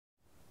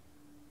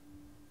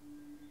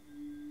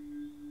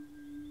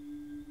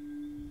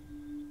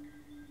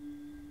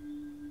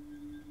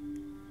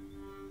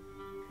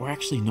we're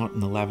actually not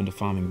in the lavender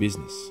farming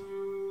business.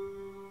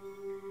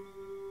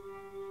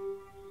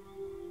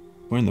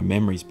 We're in the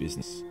memories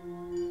business.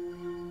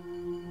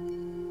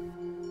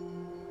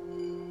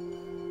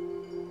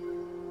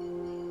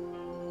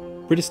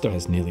 Bridestowe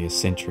has nearly a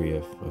century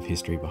of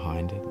history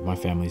behind it. My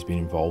family's been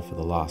involved for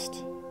the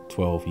last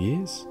 12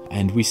 years,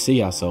 and we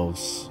see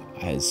ourselves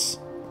as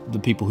the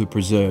people who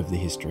preserve the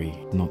history,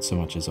 not so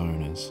much as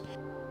owners.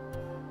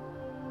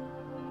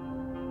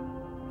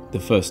 The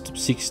first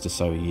 6 or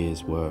so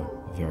years were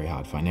very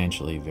hard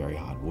financially, very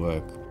hard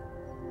work.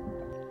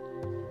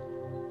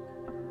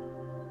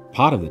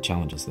 Part of the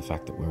challenge is the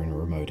fact that we're in a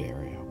remote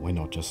area. We're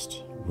not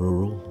just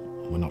rural,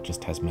 we're not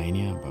just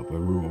Tasmania, but we're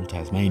rural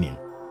Tasmania.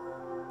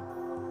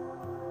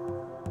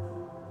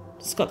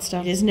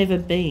 Scottsdale has never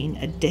been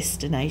a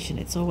destination,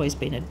 it's always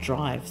been a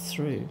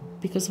drive-through,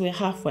 because we're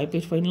halfway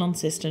between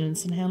Launceston and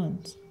St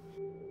Helens.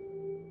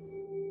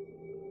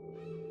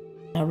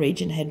 Our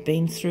region had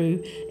been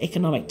through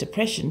economic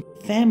depression.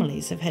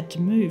 Families have had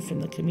to move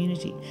from the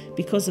community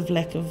because of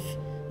lack of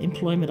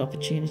employment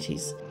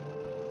opportunities.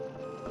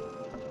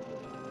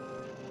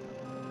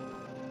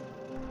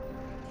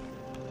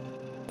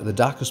 The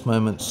darkest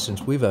moments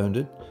since we've owned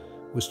it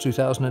was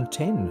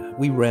 2010.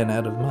 We ran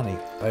out of money.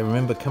 I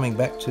remember coming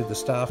back to the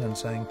staff and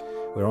saying,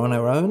 we're on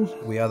our own,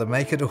 we either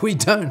make it or we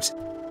don't.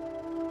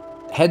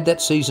 Had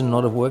that season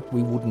not have worked,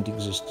 we wouldn't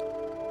exist.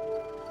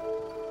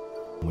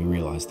 We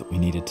realised that we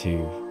needed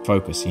to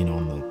focus in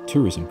on the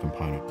tourism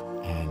component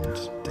and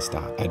to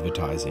start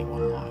advertising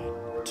online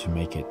to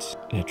make it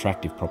an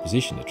attractive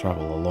proposition to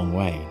travel a long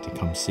way to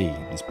come see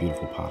this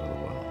beautiful part of the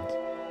world.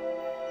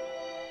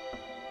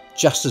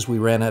 Just as we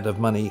ran out of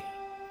money,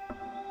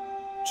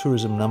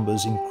 tourism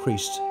numbers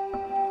increased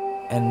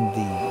and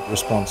the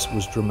response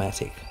was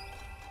dramatic.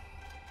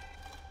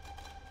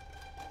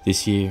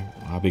 This year,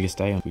 our biggest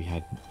day, we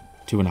had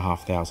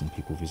 2,500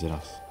 people visit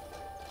us.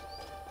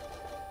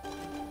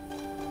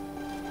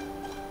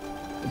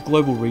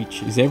 Global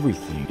reach is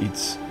everything.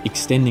 It's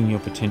extending your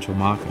potential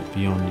market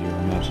beyond your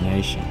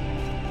imagination.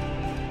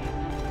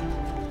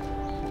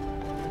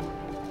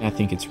 I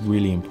think it's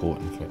really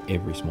important for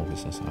every small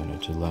business owner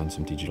to learn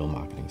some digital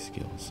marketing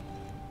skills.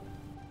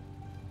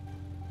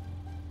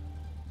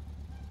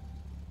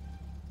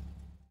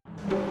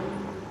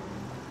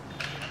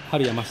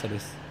春山下で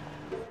す。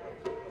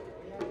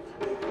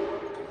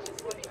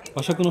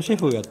和食のシェ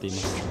フをやっていま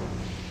す。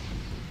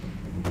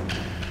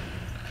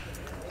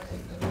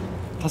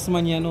タス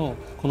マニアの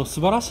この素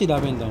晴らしいラ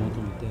ベンダーを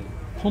求めて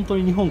本当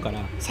に日本か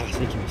ら探し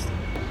てきました。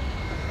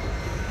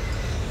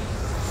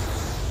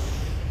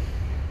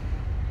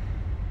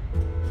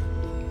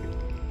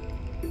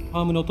フ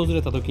ァームに訪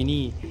れた時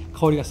に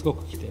香りがすご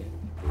く来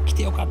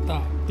てよかった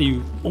ってい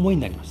う思い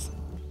になりまし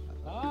た。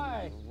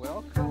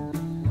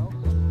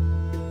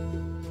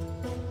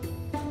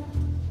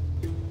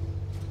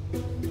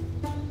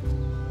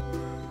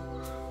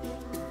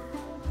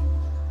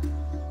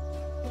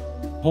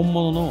本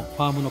物の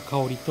ファームの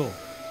香りと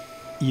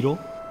色、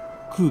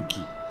空気、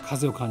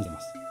風を感じま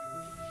す。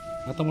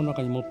頭の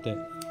中に持って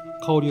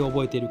香りを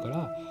覚えているか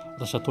ら、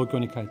私は東京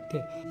に帰っ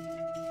て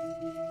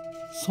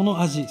そ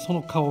の味、そ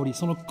の香り、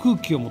その空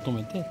気を求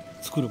めて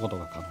作ること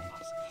が可能なんで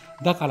す。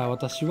だから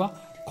私は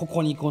こ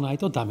こに来ない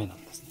とダメな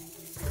んですね。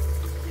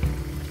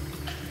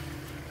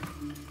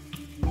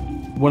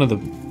One of the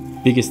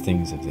biggest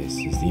things of this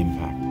is the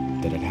impact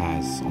that it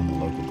has on the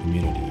local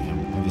community.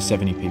 Over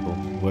 70 people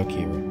work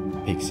here at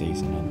peak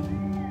season,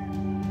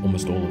 and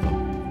almost all of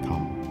them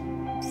come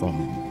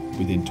from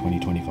within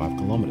 20-25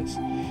 kilometres.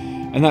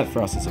 And that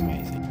for us is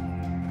amazing.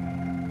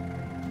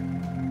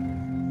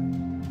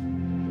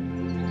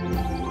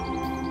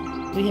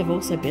 We have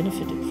also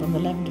benefited from the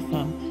lavender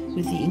farm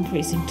with the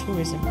increase in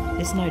tourism.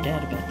 There's no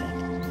doubt about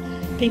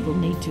that. People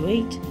need to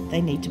eat,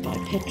 they need to buy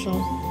petrol.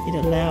 It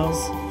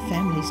allows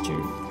families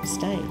to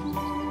stay.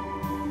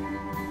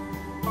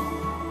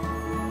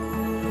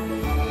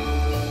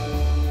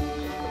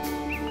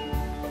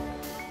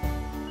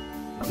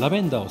 ラ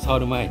ベンダーを触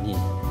る前に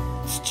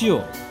土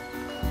を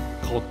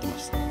香ってま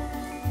した。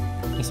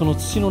でその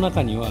土の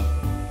中には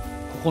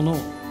ここの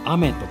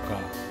雨とか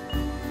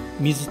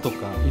水と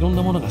かいろん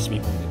なものが染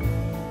み込んでる。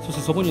そし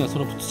てそこにはそ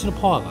の土の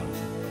パワーがあるんで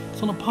す。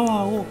そのパ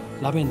ワーを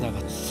ラベンダーが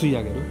吸い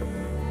上げる。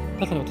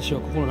だから私は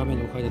ここのラベン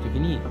ダーを嗅いだ時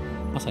に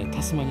まさに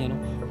タスマニアの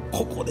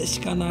ここで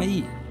しかな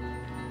い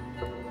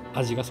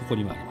味がそこ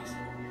にもあります。